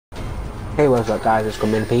Hey, what's up guys, it's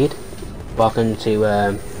Gummingpede. Welcome to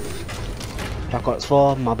Black Ops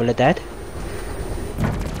 4 Mob of the Dead.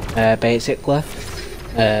 Basically,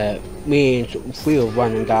 me and 3 of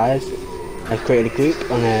random guys have created a group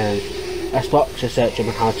on Xbox to search on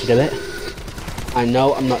how to do it. I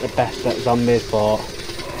know I'm not the best at zombies, but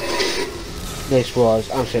this was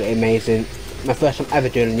absolutely amazing. My first time ever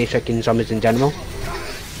doing these freaking zombies in general.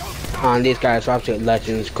 And these guys are absolute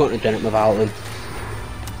legends, couldn't have done it without them.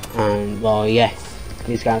 And well, yeah,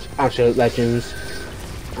 these guys are absolute legends.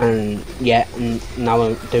 And yeah, now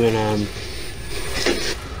I'm doing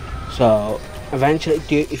so eventually,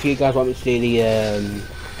 if you guys want me to do the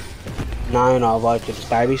 9 or Voyage of the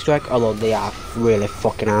Diary Strike, although they are really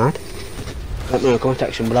fucking hard, let me know in the comment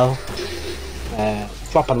section below.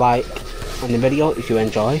 Drop a like on the video if you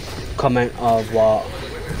enjoy, comment of what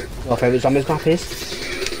your favourite zombies map is,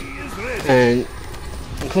 and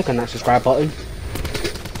click on that subscribe button.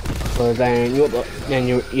 So then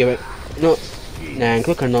then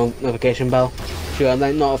click on the notification bell, so you're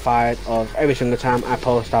then notified of every single time I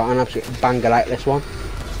post out an absolute banger like this one.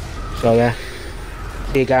 So yeah,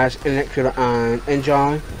 see you guys in the next video and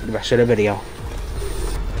enjoy the rest of the video.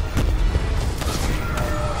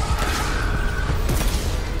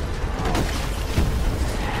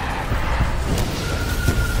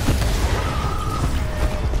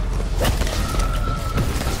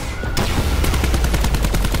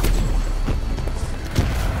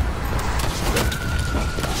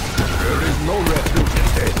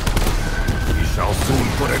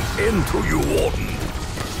 To you, Warden.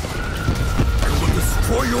 I will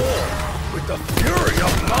destroy you all with the fury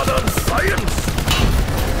of modern science.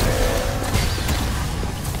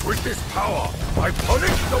 With this power, I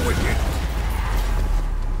punish the wicked.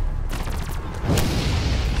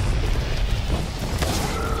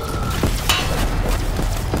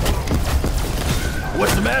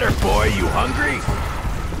 What's the matter, boy? You hungry?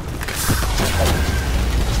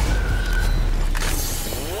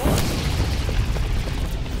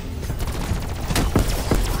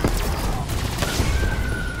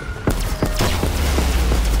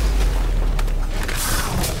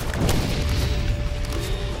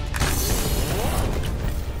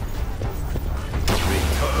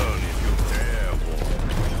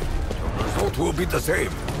 Will be the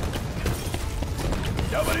same.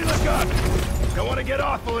 Nobody look up! Don't want to get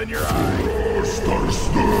awful in your eye. The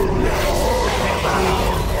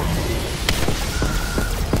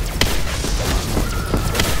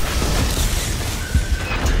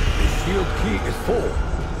shield key is full.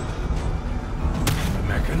 The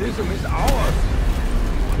mechanism is ours.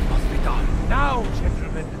 What must be done now,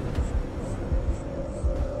 gentlemen?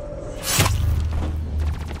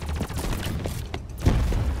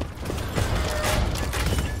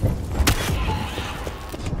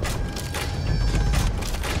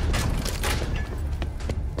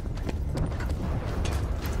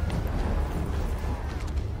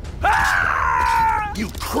 You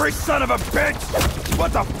crazy son of a bitch!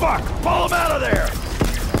 What the fuck? Pull him out of there!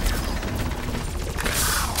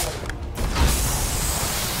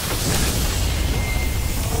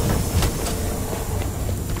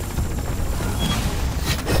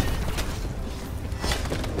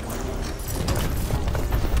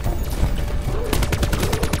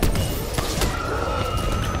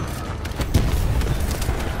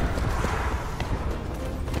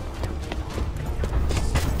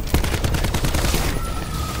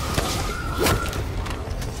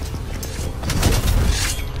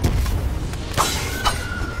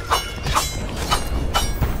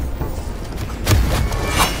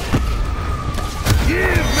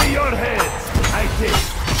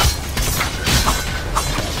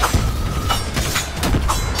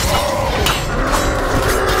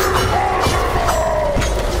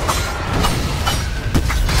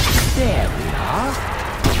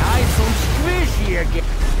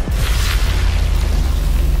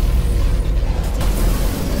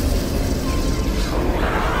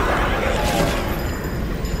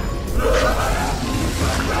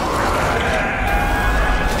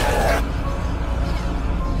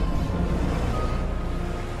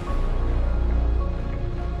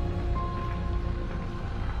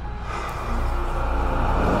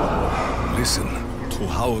 Listen to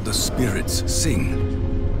how the spirits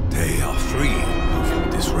sing. They are free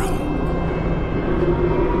of this realm.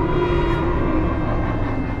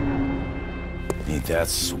 Ain't that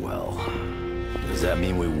swell? Does that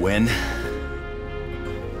mean we win?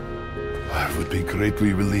 I would be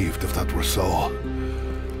greatly relieved if that were so.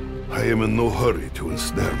 I am in no hurry to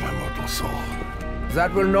ensnare my mortal soul.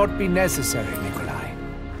 That will not be necessary, Nikolai.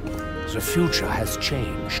 The future has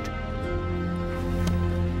changed.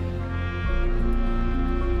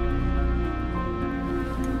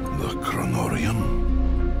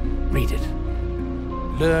 Kronorian? Read it.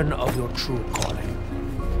 Learn of your true calling.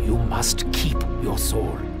 You must keep your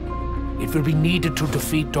soul. It will be needed to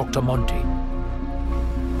defeat Dr. Monty.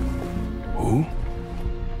 Who?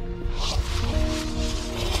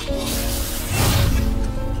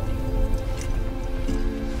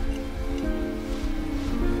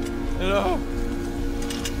 Hello?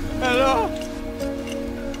 Hello?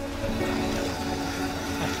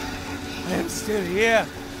 I am still here.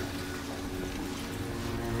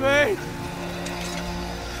 Wait!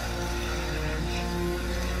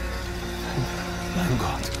 My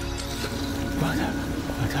God.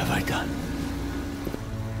 What have I done?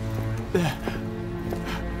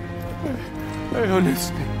 I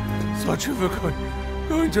honestly thought you were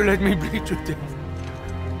going to let me bleed to death.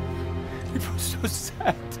 It was so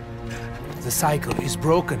sad. The cycle is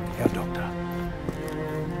broken, Herr Doctor.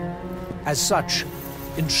 As such,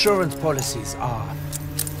 insurance policies are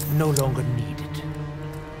no longer needed.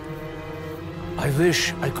 I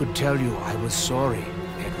wish I could tell you I was sorry,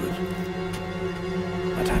 Edward.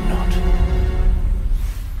 But I'm not.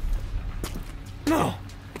 No!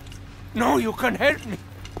 No, you can help me!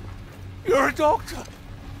 You're a doctor!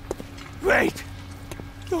 Wait!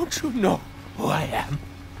 Don't you know who I am?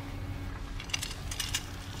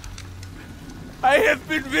 I have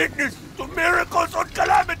been witness to miracles and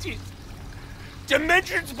calamities!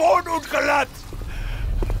 Dimensions born and collapse!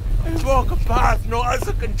 I walk a path no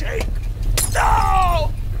other can take!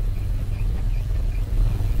 No!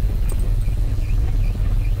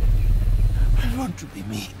 I want to be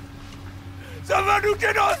me. Someone who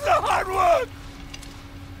did all the hard work!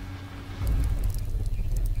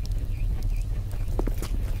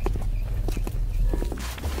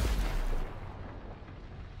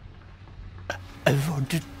 I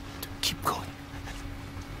wanted to keep going.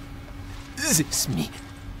 This is me.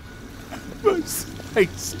 My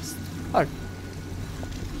slightest heart.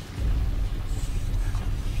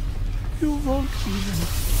 You won't even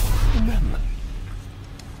remember.